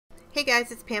Hey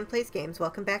guys, it's Pam Plays Games.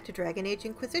 Welcome back to Dragon Age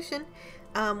Inquisition.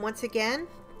 Once again,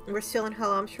 we're still in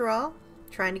Halam Sharal,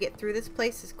 trying to get through this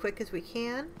place as quick as we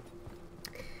can.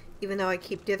 Even though I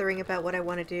keep dithering about what I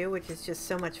want to do, which is just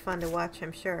so much fun to watch,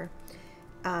 I'm sure.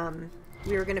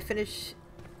 We were going to finish...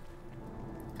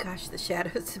 Gosh, the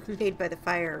shadows made by the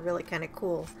fire are really kind of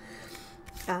cool.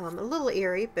 A little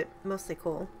eerie, but mostly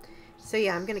cool. So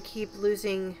yeah, I'm going to keep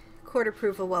losing court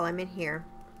approval while I'm in here.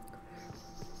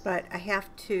 But I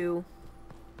have to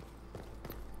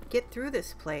get through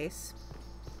this place.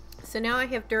 So now I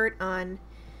have dirt on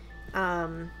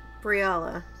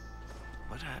Briala.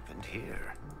 What happened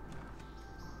here?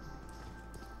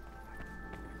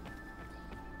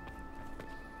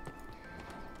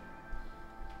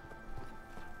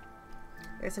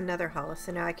 There's another hollow,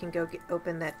 so now I can go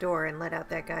open that door and let out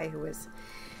that guy who was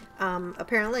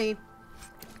apparently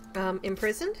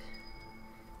imprisoned.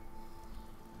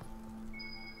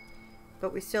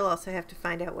 But we still also have to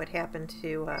find out what happened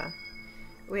to,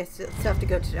 we still have to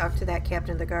go talk to that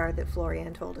captain of the guard that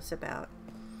Florian told us about.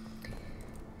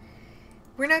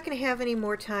 We're not going to have any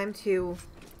more time to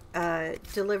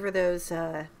deliver those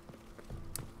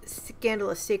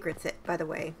scandalous secrets, by the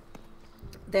way.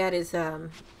 That is a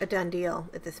done deal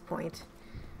at this point.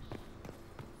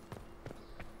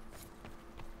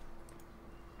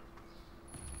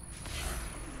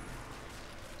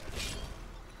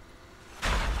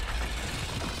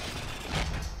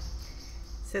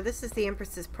 So this is the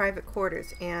Empress's private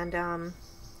quarters, and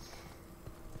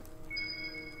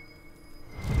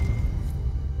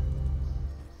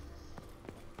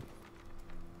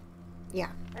yeah.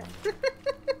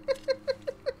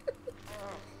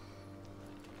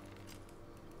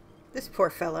 This poor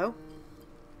fellow.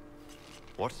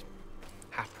 What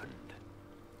happened?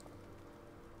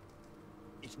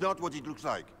 It's not what it looks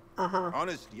like.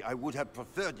 Honestly, I would have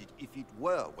preferred it if it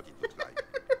were what it looks like.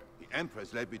 The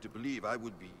Empress led me to believe I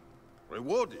would be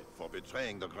rewarded for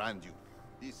betraying the Grand Duke.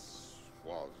 This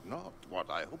was not what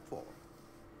I hoped for.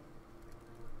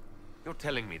 You're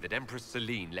telling me that Empress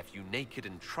Celene left you naked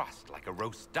and trussed like a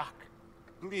roast duck?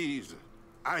 Please,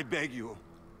 I beg you,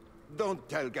 don't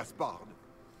tell Gaspard.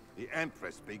 The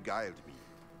Empress beguiled me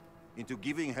into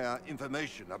giving her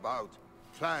information about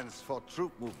plans for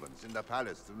troop movements in the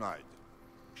palace tonight.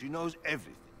 She knows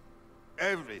everything.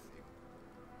 Everything.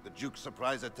 The Duke's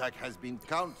surprise attack has been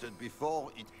countered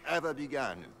before it ever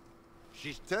began.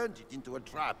 She's turned it into a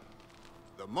trap.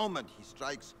 The moment he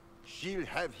strikes, she'll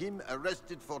have him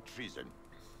arrested for treason.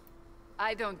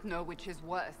 I don't know which is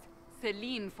worse.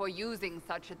 Celene for using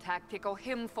such a tactic, or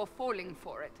him for falling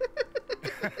for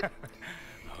it.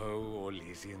 Oh,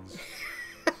 Orlesians.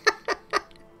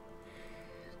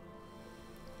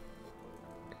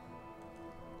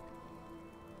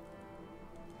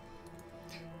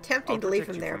 Tempting to leave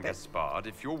him there, but... Gaspard,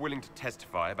 if you're willing to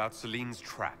testify about Celene's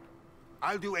trap.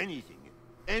 I'll do anything.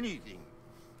 Anything.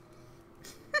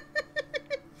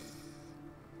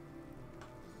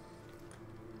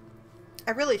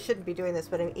 I really shouldn't be doing this,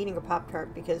 but I'm eating a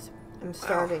Pop-Tart because I'm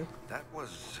starving. Oh, that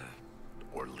was...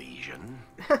 Orlesian.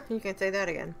 You can say that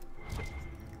again.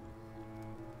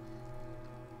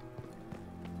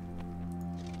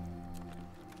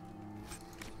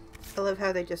 I love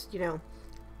how they just, you know,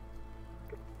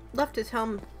 left his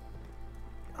helm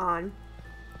on.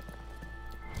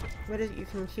 What is it? You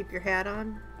can keep your hat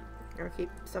on? Or keep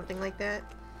something like that?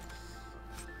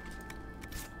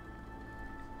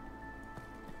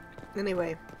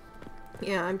 Anyway.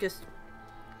 Yeah, I'm just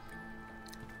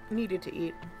needed to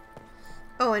eat.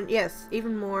 Oh, and yes,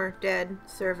 even more dead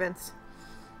servants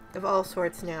of all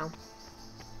sorts now.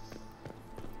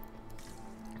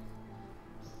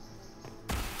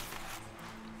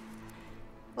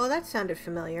 Well, that sounded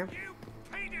familiar. You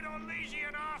painted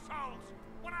Orlesian assholes!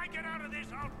 When I get out of this,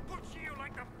 I'll butcher you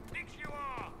like the pigs you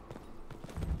are!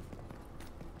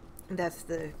 That's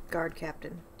the guard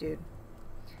captain, dude.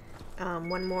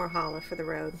 One more holla for the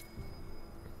road.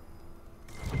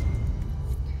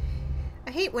 I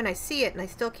hate when I see it and I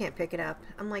still can't pick it up.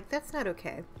 I'm like, that's not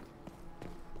okay.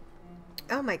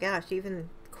 Oh my gosh, even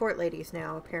court ladies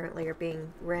now apparently are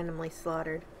being randomly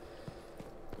slaughtered.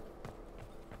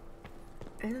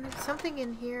 And there's something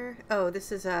in here. Oh,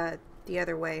 this is the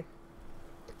other way.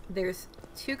 There's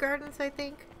 2 gardens, I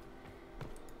think.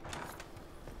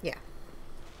 Yeah.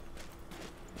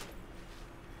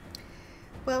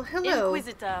 Well, hello.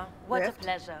 Inquisitor, what Rift. a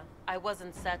pleasure. I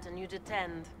wasn't certain you'd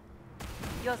attend.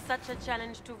 You're such a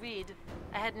challenge to read.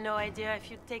 I had no idea if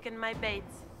you'd taken my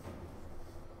baits.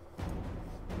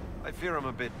 I fear I'm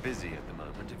a bit busy at the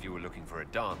moment if you were looking for a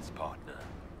dance partner.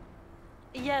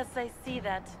 Yes, I see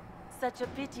that. Such a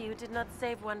pity you did not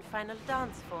save one final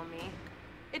dance for me.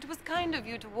 It was kind of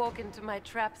you to walk into my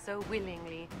trap so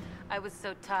willingly. I was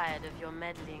so tired of your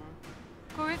meddling.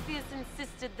 Corypheus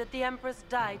insisted that the Empress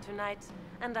die tonight,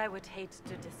 and I would hate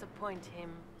to disappoint him.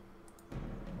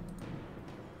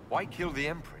 Why kill the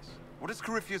Empress? What does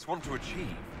Corypheus want to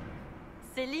achieve?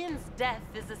 Celene's death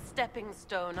is a stepping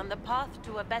stone on the path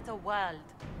to a better world.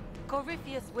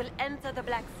 Corypheus will enter the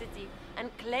Black City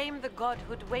and claim the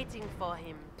godhood waiting for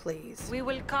him. Please. We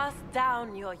will cast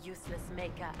down your useless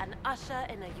maker and usher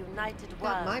in a united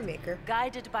world. Not my maker.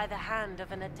 Guided by the hand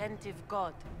of an attentive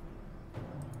god.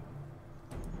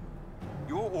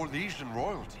 You're Orlesian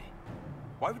royalty.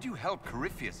 Why would you help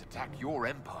Corypheus attack your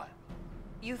empire?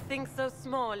 You think so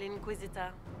small,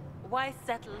 Inquisitor. Why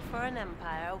settle for an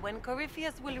empire when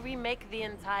Corypheus will remake the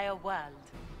entire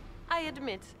world? I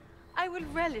admit, I will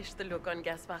relish the look on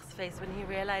Gaspard's face when he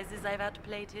realizes I've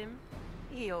outplayed him.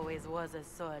 He always was a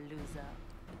sore loser.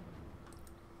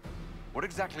 What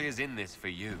exactly is in this for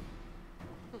you?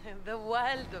 The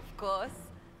world, of course.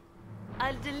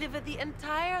 I'll deliver the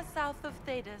entire south of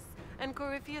Thedas, and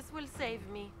Corypheus will save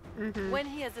me. When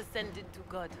he has ascended to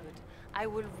godhood, I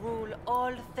will rule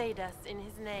all Thedas in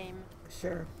his name.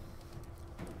 Sure.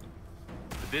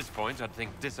 At this point, I'd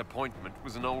think disappointment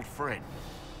was an old friend.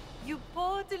 You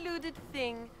poor deluded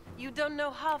thing. You don't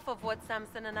know half of what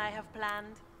Samson and I have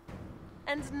planned.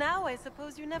 And now I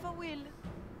suppose you never will.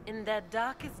 In their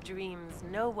darkest dreams,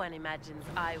 no one imagines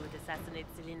I would assassinate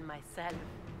Celene myself.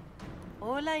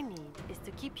 All I need is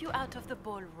to keep you out of the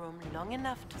ballroom long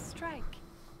enough to strike.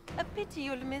 A pity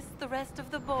you'll miss the rest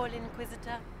of the ball,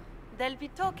 Inquisitor. They'll be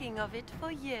talking of it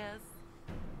for years.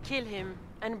 Kill him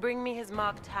and bring me his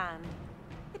marked hand.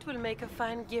 It will make a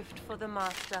fine gift for the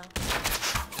Master.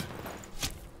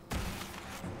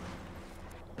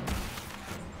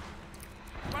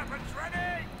 Weapons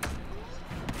ready!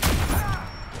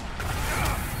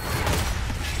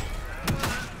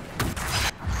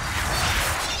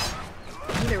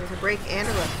 Ooh, there was a break and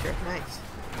a rupture. Nice.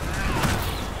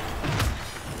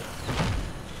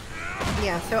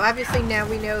 Yeah, so obviously now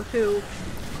we know who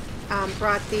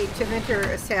brought the Teventer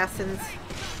assassins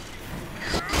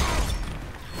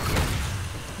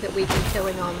that we've been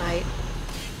killing all night.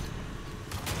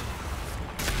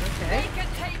 Okay. They can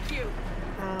take you.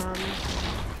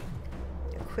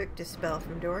 A quick dispel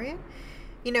from Dorian.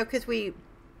 You know, because we've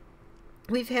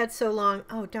had so long.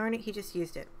 Oh, darn it, he just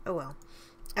used it. Oh, well.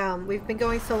 We've been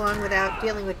going so long without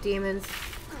dealing with demons.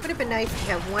 Would have been nice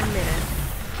to have 1 minute.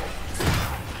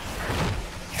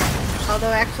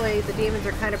 Although, actually, the demons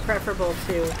are kind of preferable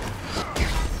to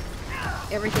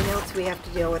everything else we have to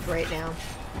deal with right now.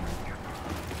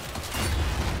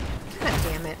 God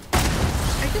damn it.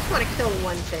 I just want to kill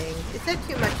one thing. Is that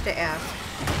too much to ask?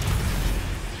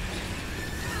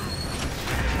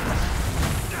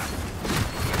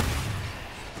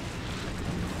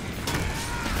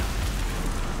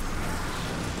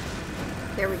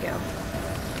 There we go.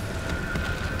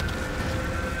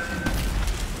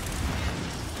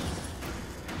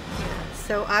 Yeah,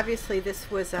 so obviously this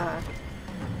was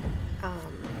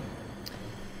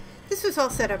this was all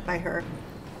set up by her.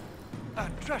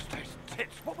 Andraste's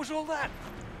tits, what was all that?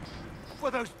 Were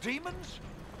those demons?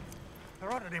 There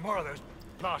aren't any more of those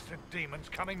blasted demons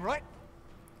coming, right?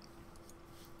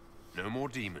 No more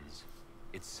demons.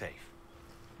 It's safe.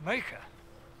 Maker?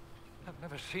 I've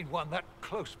never seen one that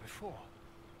close before.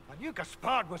 I knew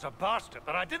Gaspard was a bastard,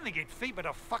 but I didn't think he'd feed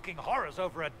to fucking horrors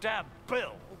over a damn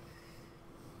bill.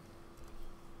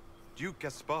 Duke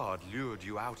Gaspard lured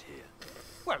you out here.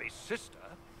 Well, his sister.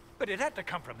 But it had to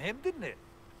come from him, didn't it?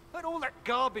 And all that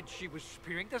garbage she was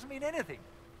spewing doesn't mean anything.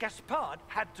 Gaspard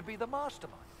had to be the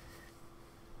mastermind.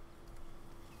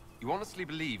 You honestly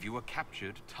believe you were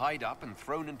captured, tied up, and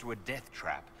thrown into a death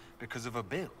trap because of a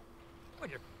bill? When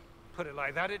you put it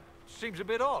like that, it seems a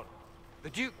bit odd. The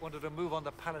Duke wanted to move on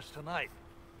the palace tonight,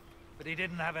 but he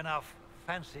didn't have enough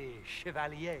fancy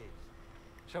chevaliers.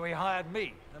 So he hired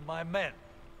me and my men.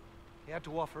 He had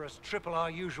to offer us triple our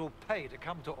usual pay to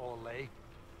come to Orlais.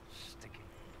 Sticky,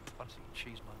 punsy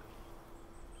cheesemonger.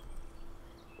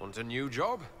 Want a new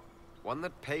job? One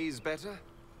that pays better?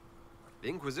 The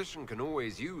Inquisition can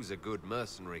always use a good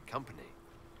mercenary company.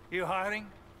 You hiring?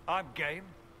 I'm game.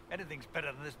 Anything's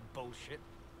better than this bullshit.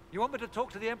 You want me to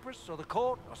talk to the Empress, or the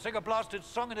court, or sing a blasted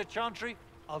song in a chantry?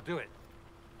 I'll do it.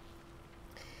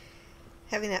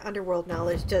 Having that underworld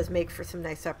knowledge does make for some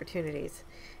nice opportunities.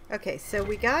 Okay, so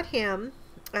we got him.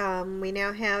 We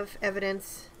now have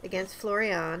evidence against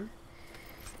Florian.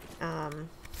 And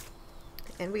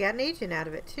we got an agent out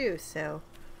of it too, so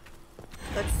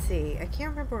let's see. I can't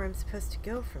remember where I'm supposed to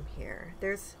go from here.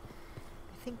 There's,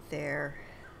 I think there.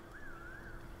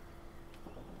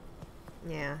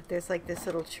 Yeah, there's like this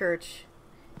little church.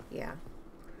 Yeah.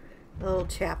 A little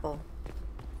chapel.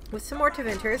 With some more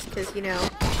Tevinters, because, you know...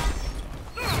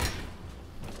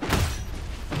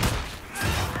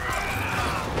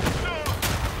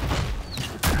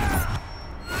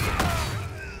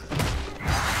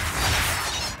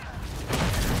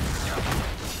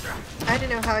 I don't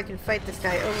know how I can fight this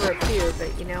guy over a pew,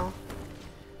 but, you know...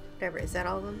 Whatever, is that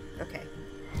all of them? Okay.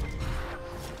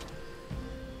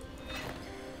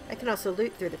 I can also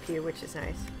loot through the pew, which is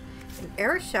nice. An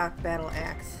Airshot battle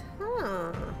axe.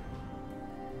 Huh.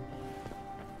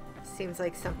 Seems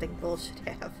like something Bull should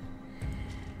have.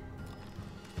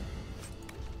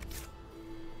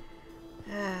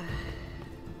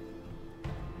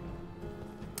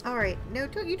 Alright, no,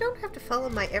 you don't have to follow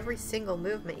my every single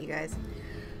movement, you guys.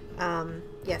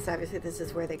 Yes, obviously this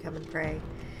is where they come and pray.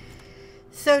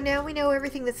 So now we know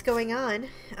everything that's going on.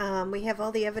 We have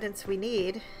all the evidence we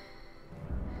need.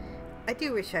 I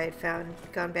do wish I had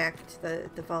gone back to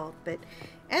the vault, but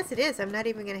as it is, I'm not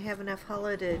even going to have enough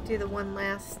hollow to do the one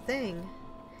last thing.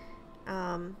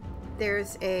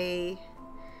 There's a...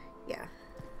 yeah.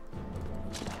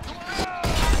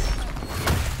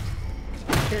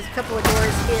 There's a couple of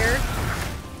doors here.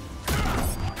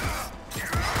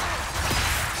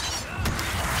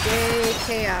 Yay,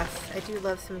 chaos. I do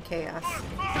love some chaos.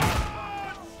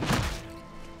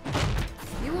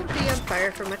 You won't be on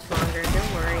fire for much longer,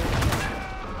 don't worry.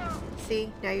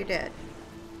 See, now you're dead.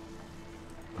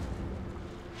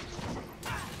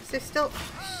 Is there still...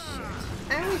 shit.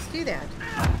 I always do that.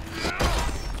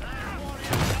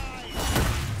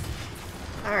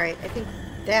 Alright, I think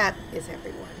that is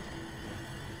everyone.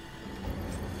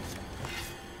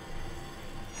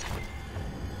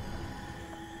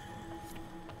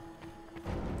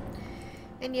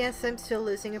 And yes, I'm still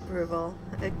losing approval.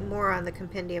 More on the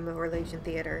Compendium of Orlesian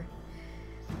Theater.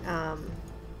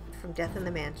 From Death in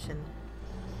the Mansion.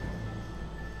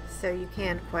 So you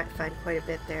can find quite a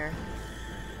bit there.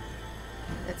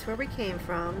 That's where we came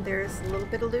from. There's a little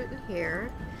bit of loot in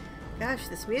here. Gosh,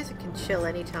 this music can chill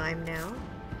anytime now.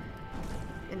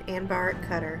 An Anbaric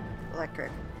cutter.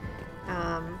 Electric.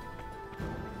 I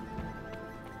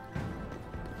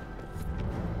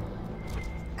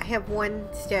have one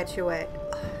statuette.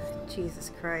 Oh,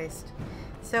 Jesus Christ.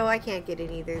 So I can't get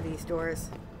in either of these doors.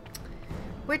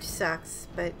 Which sucks,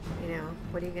 but, you know,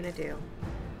 what are you gonna do?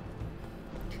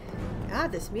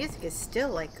 God, this music is still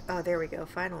like... oh, there we go,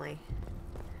 finally.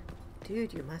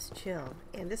 Dude, you must chill.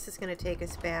 And this is gonna take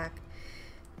us back.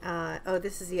 Oh,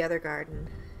 this is the other garden.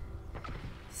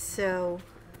 So...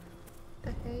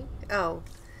 the heck? Oh.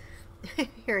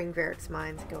 Hearing Varric's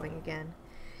mind's going again.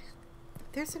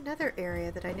 There's another area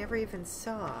that I never even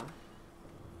saw.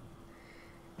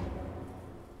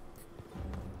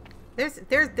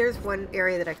 There's one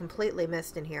area that I completely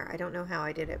missed in here. I don't know how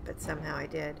I did it, but somehow I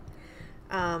did.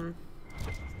 All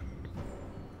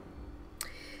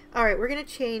right, we're gonna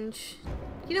change.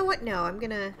 You know what? No, I'm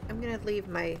gonna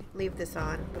leave this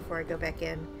on before I go back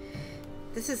in.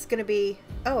 This is gonna be.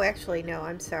 Oh, actually, no.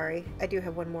 I'm sorry. I do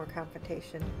have one more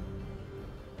confrontation.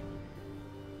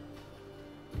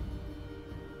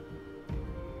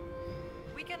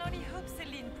 We can only hope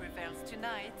Celene prevails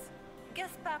tonight.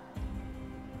 Gaspard.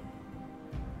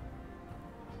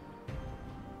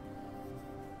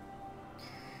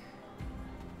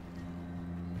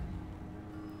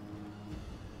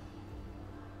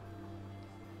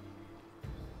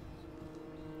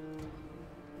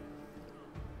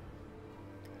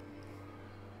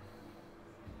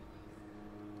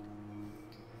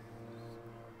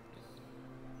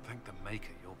 Thank the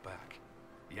Maker you're back.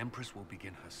 The Empress will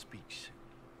begin her speech soon.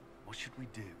 What should we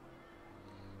do?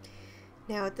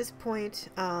 Now, at this point,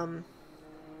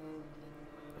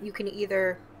 you can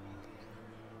either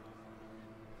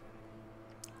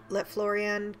let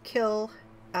Florian kill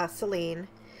Celene,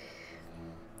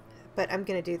 but I'm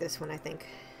going to do this one, I think.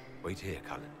 Wait here,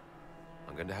 Cullen.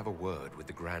 I'm going to have a word with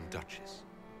the Grand Duchess.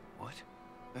 What?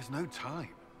 There's no time.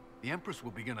 The Empress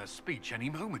will begin her speech any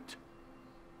moment.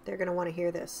 They're going to want to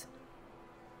hear this.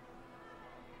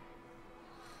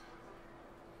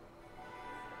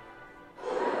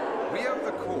 We owe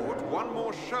the court one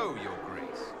more show, Your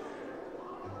Grace.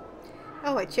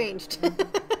 Oh, I changed.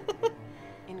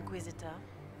 Inquisitor.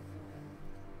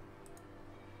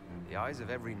 The eyes of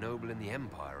every noble in the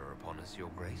Empire are upon us, Your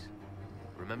Grace.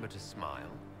 Remember to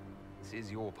smile. This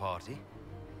is your party.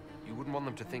 You wouldn't want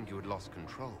them to think you had lost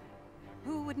control.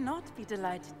 Who would not be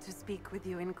delighted to speak with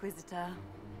you, Inquisitor?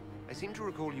 I seem to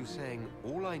recall you saying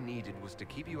all I needed was to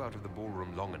keep you out of the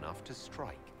ballroom long enough to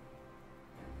strike.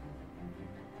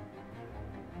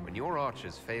 When your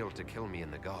archers failed to kill me in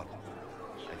the garden,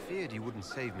 I feared you wouldn't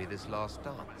save me this last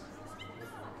dance.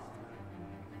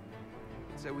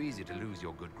 It's so easy to lose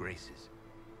your good graces.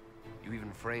 You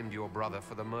even framed your brother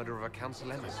for the murder of a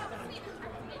council emissary.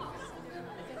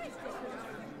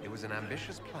 It was an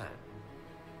ambitious plan.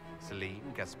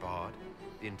 Celene, Gaspard,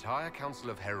 the entire Council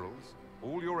of Heralds,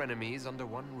 all your enemies under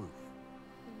one roof.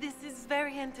 This is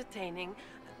very entertaining,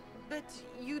 but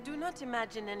you do not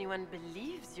imagine anyone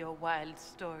believes your wild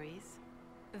stories.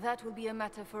 That will be a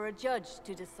matter for a judge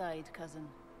to decide, cousin.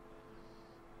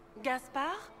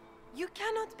 Gaspard? You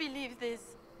cannot believe this.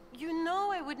 You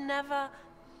know I would never...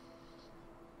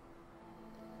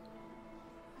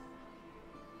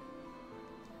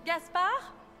 Gaspard?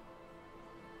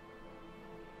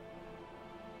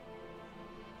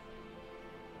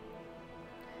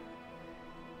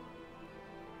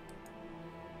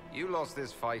 You lost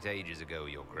this fight ages ago,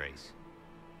 Your Grace.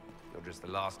 You're just the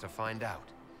last to find out.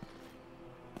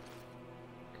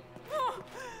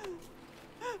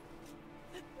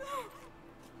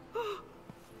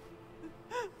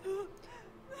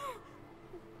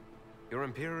 Your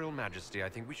Imperial Majesty, I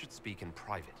think we should speak in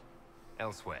private.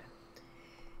 Elsewhere.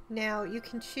 Now, you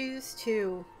can choose to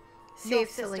Your save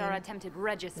sister Celene. attempted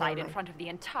regicide in Never. front of the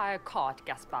entire court,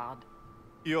 Gaspard.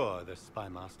 You're the spy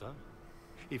master.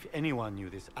 If anyone knew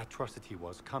this atrocity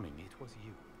was coming, it was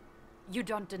you. You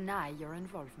don't deny your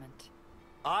involvement.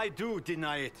 I do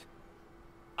deny it.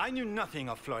 I knew nothing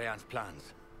of Florian's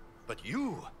plans. But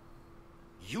you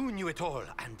knew it all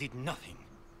and did nothing.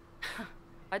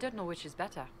 I don't know which is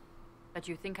better. That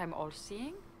you think I'm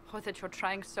all-seeing, or that you're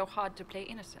trying so hard to play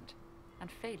innocent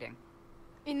and failing.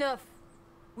 Enough.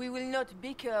 We will not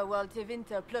bicker while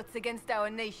Tevinter plots against our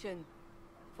nation.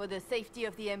 For the safety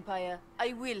of the Empire,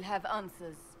 I will have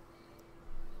answers.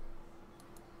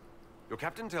 Your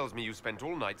captain tells me you spent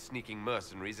all night sneaking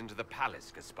mercenaries into the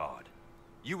palace, Gaspard.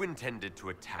 You intended to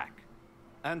attack.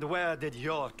 And where did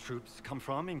your troops come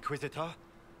from, Inquisitor?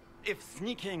 If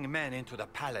sneaking men into the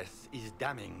palace is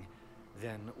damning,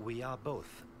 then we are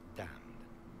both damned.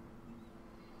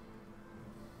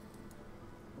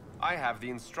 I have the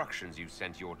instructions you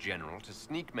sent your general to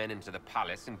sneak men into the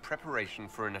palace in preparation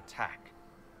for an attack.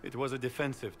 It was a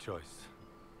defensive choice.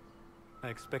 I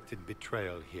expected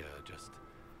betrayal here, just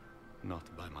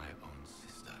not by my own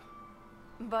sister.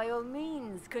 By all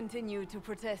means, continue to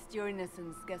protest your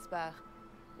innocence, Gaspard.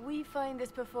 We find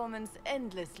this performance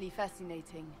endlessly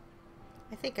fascinating.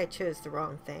 I think I chose the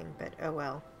wrong thing, but oh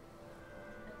well.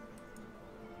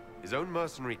 His own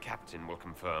mercenary captain will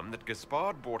confirm that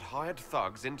Gaspard brought hired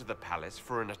thugs into the palace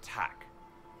for an attack.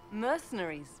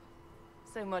 Mercenaries.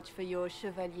 So much for your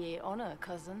chevalier honor,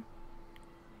 cousin.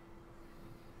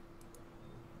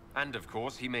 And of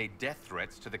course, he made death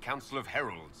threats to the Council of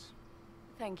Heralds.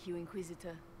 Thank you,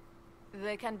 Inquisitor.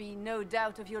 There can be no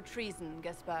doubt of your treason,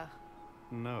 Gaspard.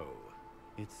 No,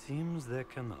 it seems there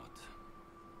cannot.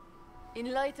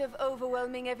 In light of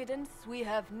overwhelming evidence, we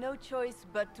have no choice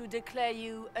but to declare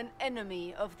you an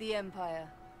enemy of the Empire.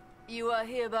 You are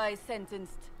hereby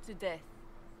sentenced to death.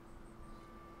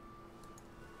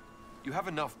 You have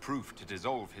enough proof to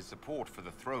dissolve his support for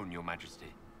the throne, Your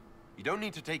Majesty. You don't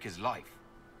need to take his life.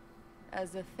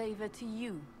 As a favor to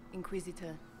you,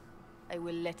 Inquisitor, I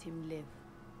will let him live.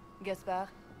 Gaspard,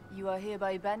 you are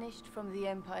hereby banished from the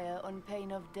Empire on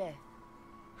pain of death.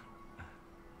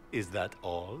 Is that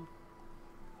all?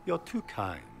 You're too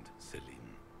kind,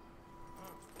 Celene.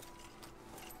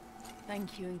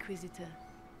 Thank you, Inquisitor,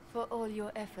 for all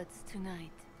your efforts tonight.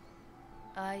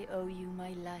 I owe you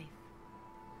my life,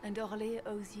 and Orlais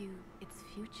owes you its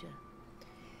future.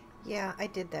 Yeah, I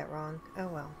did that wrong. Oh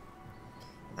well.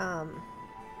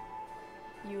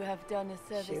 You have done a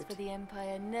service Shoot. for the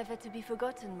Empire never to be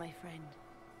forgotten, my friend.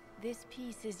 This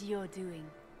piece is your doing.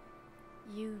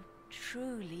 You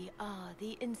truly are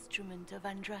the instrument of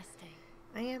Andraste.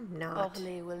 I am not.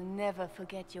 Orlais will never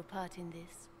forget your part in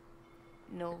this.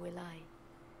 Nor will I.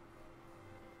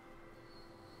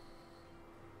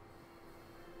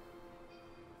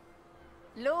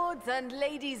 Lords and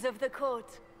ladies of the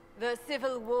court, the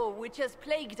civil war which has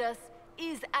plagued us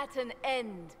is at an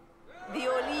end. The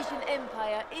Orlesian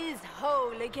Empire is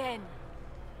whole again.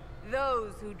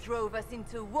 Those who drove us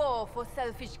into war for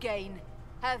selfish gain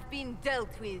have been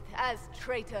dealt with as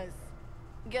traitors.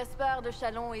 Gaspard de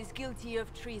Chalon is guilty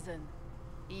of treason.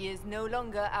 He is no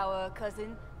longer our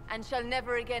cousin and shall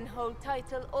never again hold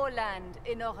title or land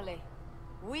in Orlais.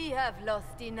 We have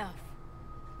lost enough.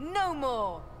 No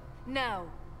more! Now,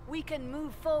 we can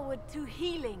move forward to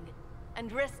healing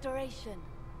and restoration.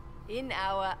 In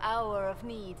our hour of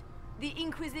need, the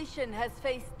Inquisition has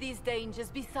faced these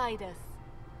dangers beside us.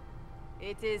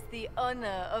 It is the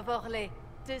honor of Orlais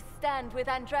to stand with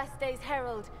Andraste's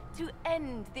herald to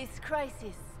end this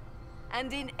crisis.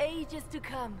 And in ages to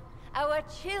come, our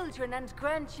children and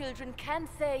grandchildren can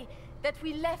say that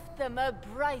we left them a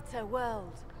brighter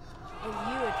world. Will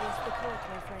you address the court,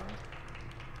 my friend?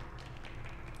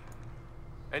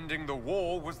 Ending the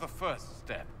war was the first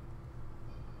step.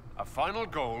 A final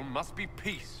goal must be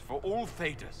peace for all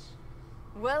Thedas.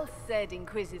 Well said,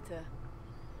 Inquisitor.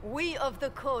 We of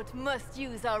the court must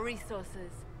use our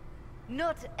resources.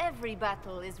 Not every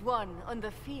battle is won on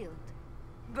the field,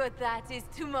 but that is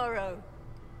tomorrow.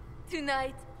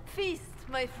 Tonight, feast,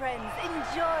 my friends.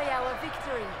 Enjoy our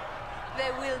victory.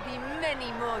 There will be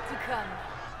many more to come.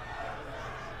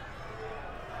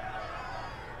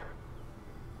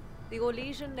 The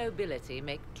Orlesian nobility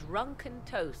make drunken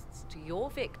toasts to your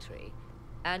victory,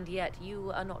 and yet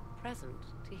you are not present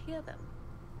to hear them.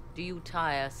 Do you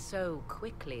tire so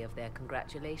quickly of their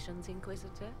congratulations,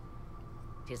 Inquisitor?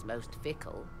 'Tis most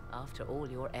fickle, after all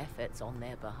your efforts on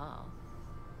their behalf.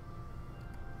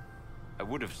 I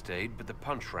would have stayed, but the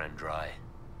punch ran dry.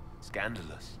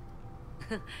 Scandalous.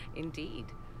 Indeed.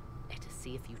 Let us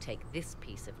see if you take this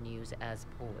piece of news as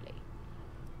poorly.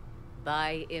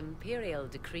 By imperial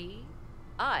decree,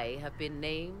 I have been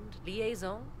named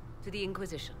liaison to the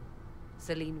Inquisition.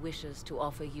 Celene wishes to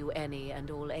offer you any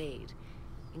and all aid,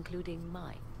 including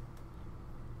mine.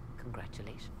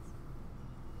 Congratulations.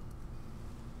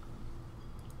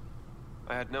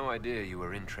 I had no idea you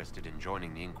were interested in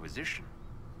joining the Inquisition.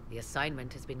 The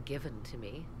assignment has been given to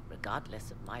me,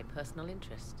 regardless of my personal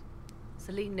interest.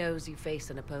 Celene knows you face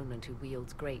an opponent who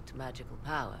wields great magical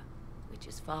power, which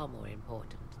is far more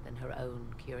important than her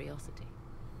own curiosity.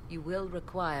 You will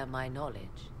require my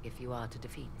knowledge if you are to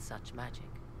defeat such magic.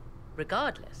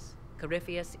 Regardless,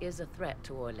 Corypheus is a threat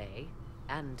to Orlais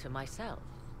and to myself.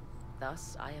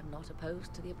 Thus, I am not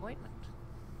opposed to the appointment.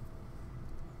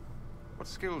 What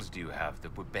skills do you have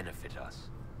that would benefit us?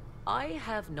 I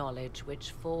have knowledge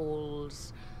which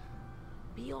falls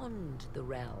beyond the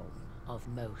realm of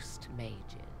most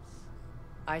mages.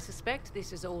 I suspect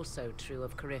this is also true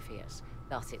of Corypheus,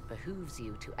 thus it behooves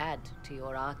you to add to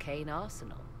your arcane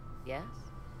arsenal, yes?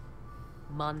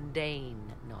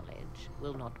 Mundane knowledge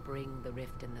will not bring the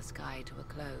rift in the sky to a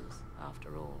close,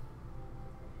 after all.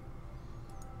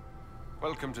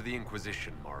 Welcome to the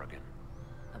Inquisition, Morrigan.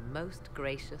 A most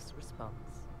gracious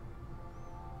response.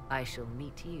 I shall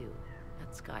meet you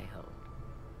at Skyhold.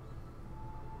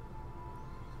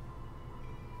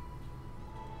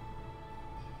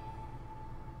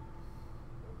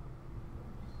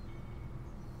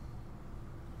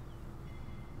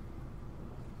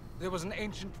 There was an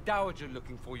ancient dowager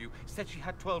looking for you. Said she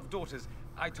had 12 daughters.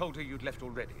 I told her you'd left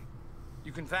already.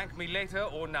 You can thank me later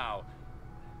or now.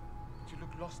 But you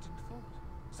look lost in thought.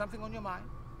 Something on your mind?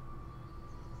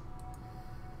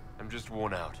 I'm just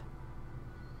worn out.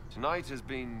 Tonight has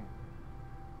been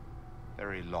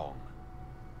very long.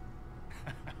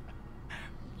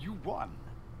 You won.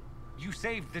 You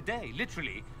saved the day.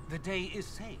 Literally, the day is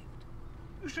saved.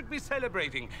 You should be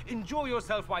celebrating. Enjoy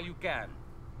yourself while you can.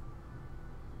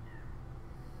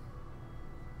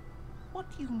 What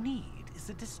you need is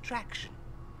a distraction.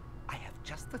 I have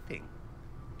just the thing.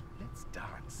 Let's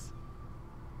dance.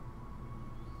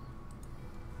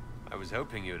 I was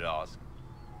hoping you'd ask.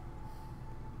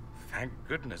 Thank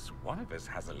goodness one of us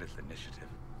has a little initiative.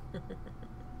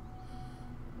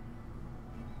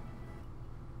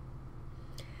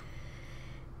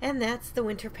 And that's the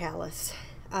Winter Palace.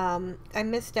 I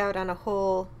missed out on a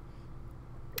whole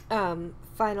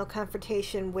final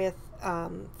confrontation with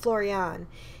Florian.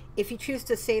 If you choose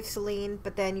to save Celene,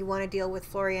 but then you want to deal with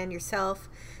Florian yourself,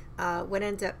 what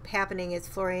ends up happening is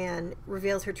Florian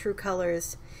reveals her true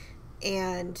colors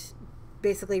and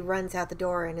basically runs out the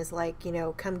door and is like, you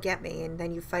know, come get me. And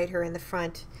then you fight her in the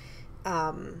front,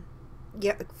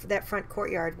 that front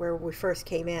courtyard where we first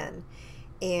came in.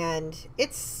 And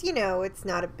it's, you know, it's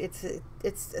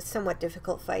a somewhat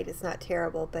difficult fight. It's not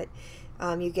terrible, but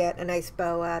you get a nice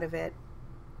bow out of it.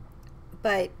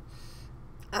 But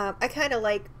I kind of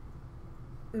like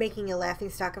making a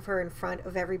laughingstock of her in front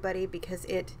of everybody because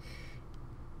it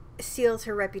seals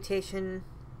her reputation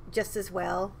just as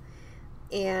well.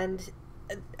 And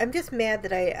I'm just mad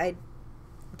that I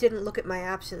didn't look at my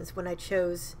options when I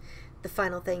chose the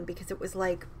final thing, because it was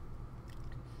like,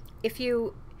 if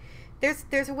you...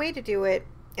 There's a way to do it,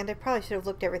 and I probably should have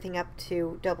looked everything up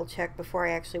to double check before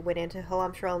I actually went into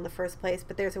Halamshral in the first place,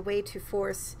 but there's a way to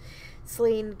force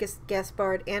Celene,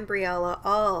 Gaspard, and Briella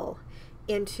all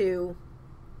into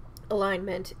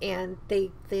alignment, and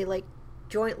they like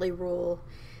jointly rule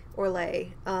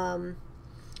Orlais.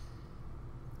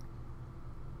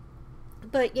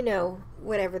 But, you know,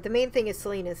 whatever. The main thing is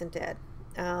Celene isn't dead.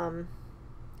 And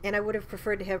I would have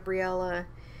preferred to have Briella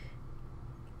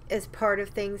as part of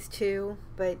things too,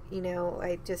 but, you know,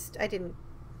 I didn't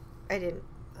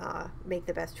make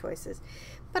the best choices.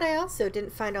 But I also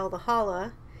didn't find all the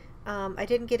Hala. I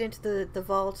didn't get into the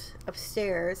vault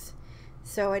upstairs,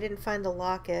 so I didn't find the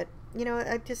locket. You know,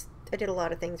 I did a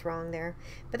lot of things wrong there.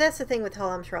 But that's the thing with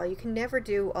Halam Sharal. You can never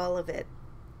do all of it.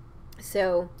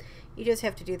 So you just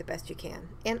have to do the best you can.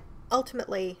 And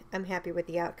ultimately, I'm happy with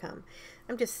the outcome.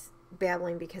 I'm just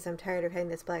babbling because I'm tired of having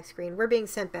this black screen. We're being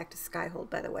sent back to Skyhold,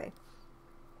 by the way.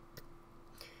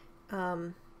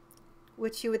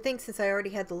 Which you would think, since I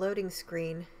already had the loading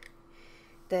screen,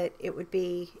 that it would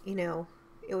be, you know,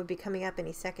 it would be coming up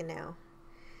any second now.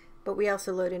 But we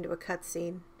also load into a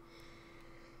cutscene.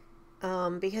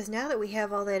 Because now that we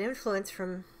have all that influence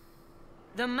from...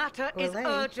 The matter is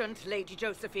urgent, Lady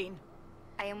Josephine.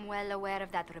 I am well aware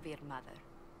of that, revered mother.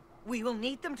 We will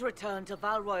need them to return to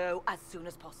Val Royeaux as soon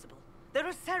as possible. There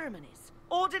are ceremonies,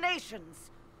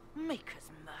 ordinations. Make us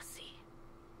mercy.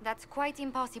 That's quite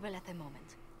impossible at the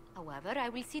moment. However, I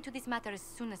will see to this matter as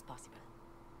soon as possible.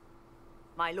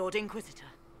 My Lord Inquisitor.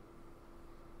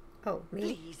 Oh, me?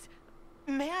 Please,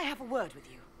 may I have a word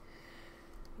with you?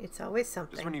 It's always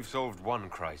something. Just when you've solved one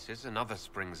crisis, another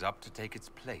springs up to take its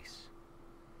place.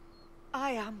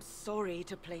 I am sorry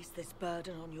to place this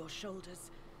burden on your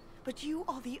shoulders, but you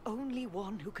are the only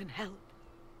one who can help.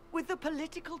 With the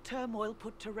political turmoil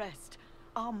put to rest,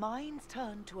 our minds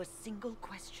turn to a single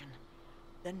question.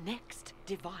 The next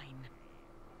divine.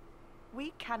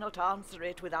 We cannot answer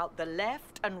it without the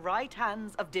left and right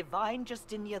hands of Divine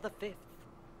Justinia V.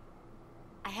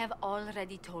 I have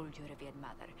already told you, revered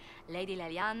mother. Lady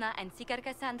Leliana and Seeker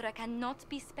Cassandra cannot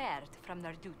be spared from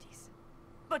their duties.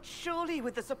 But surely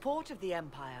with the support of the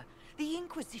Empire, the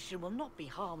Inquisition will not be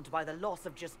harmed by the loss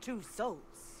of just 2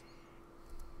 souls.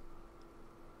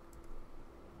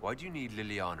 Why do you need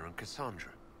Liliana and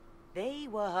Cassandra? They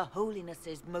were Her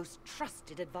Holiness's most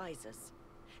trusted advisors.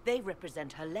 They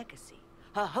represent her legacy,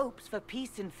 her hopes for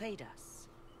peace in Thedas.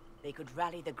 They could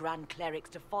rally the Grand Clerics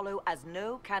to follow, as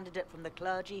no candidate from the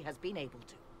clergy has been able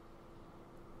to.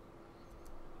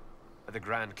 Are the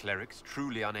Grand Clerics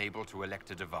truly unable to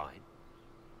elect a divine?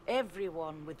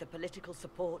 Everyone with the political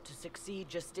support to succeed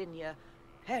Justinia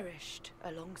perished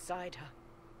alongside her.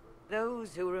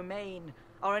 Those who remain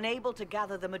are unable to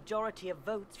gather the majority of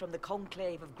votes from the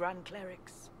conclave of Grand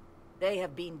Clerics. They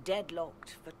have been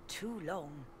deadlocked for too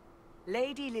long.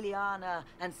 Lady Liliana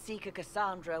and Seeker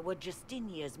Cassandra were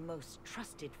Justinia's most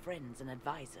trusted friends and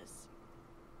advisors.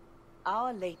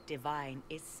 Our late divine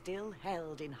is still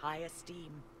held in high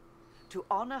esteem. To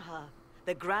honor her,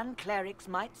 the Grand Clerics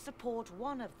might support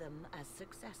one of them as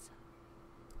successor.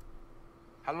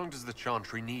 How long does the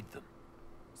Chantry need them?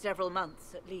 Several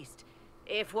months, at least.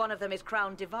 If one of them is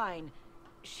crowned divine,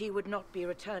 she would not be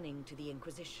returning to the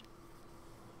Inquisition.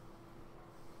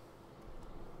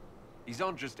 These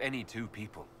aren't just any 2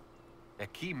 people. They're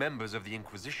key members of the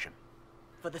Inquisition.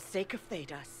 For the sake of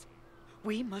Thedas,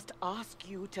 we must ask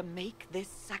you to make this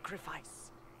sacrifice.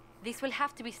 This will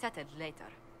have to be settled later.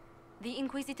 The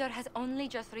Inquisitor has only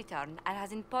just returned and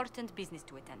has important business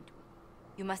to attend to.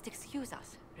 You must excuse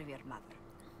us, revered mother.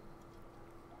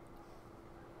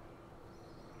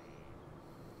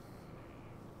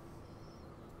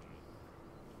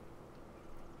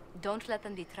 Don't let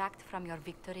them detract from your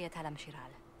victory at Halam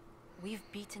Sharal.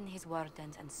 We've beaten his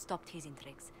wardens and stopped his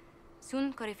intrigues.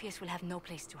 Soon, Corypheus will have no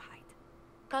place to hide.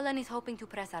 Cullen is hoping to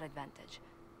press our advantage.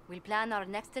 We'll plan our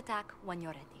next attack when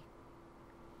you're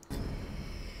ready.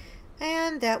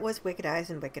 And that was Wicked Eyes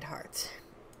and Wicked Hearts.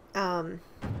 And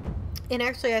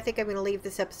actually, I think I'm going to leave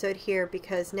this episode here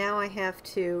because now I have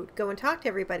to go and talk to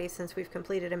everybody since we've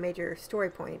completed a major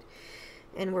story point.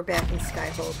 And we're back in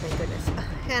Skyhold, thank goodness.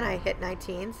 And I hit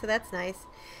 19, so that's nice.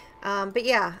 But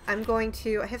yeah, I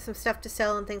have some stuff to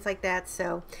sell and things like that,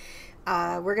 so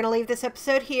we're going to leave this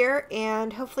episode here,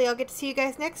 and hopefully I'll get to see you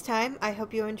guys next time. I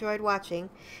hope you enjoyed watching.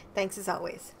 Thanks as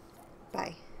always.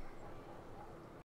 Bye.